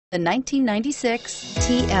The 1996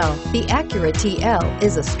 TL. The Acura TL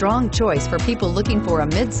is a strong choice for people looking for a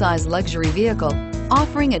mid-size luxury vehicle.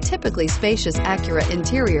 Offering a typically spacious Acura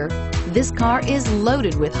interior, this car is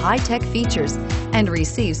loaded with high-tech features and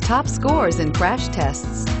receives top scores in crash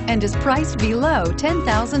tests and is priced below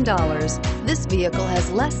 $10,000. This vehicle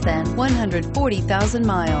has less than 140,000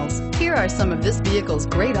 miles. Here are some of this vehicle's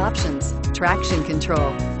great options: traction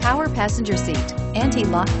control, power passenger seat,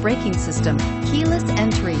 anti-lock braking system, keyless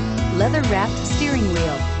entry, leather-wrapped steering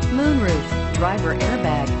wheel, moonroof, driver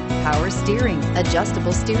airbag, power steering,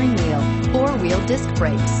 adjustable steering wheel, four-wheel disc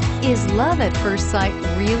brakes. Is love at first sight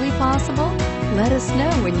really possible? Let us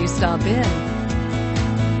know when you stop in.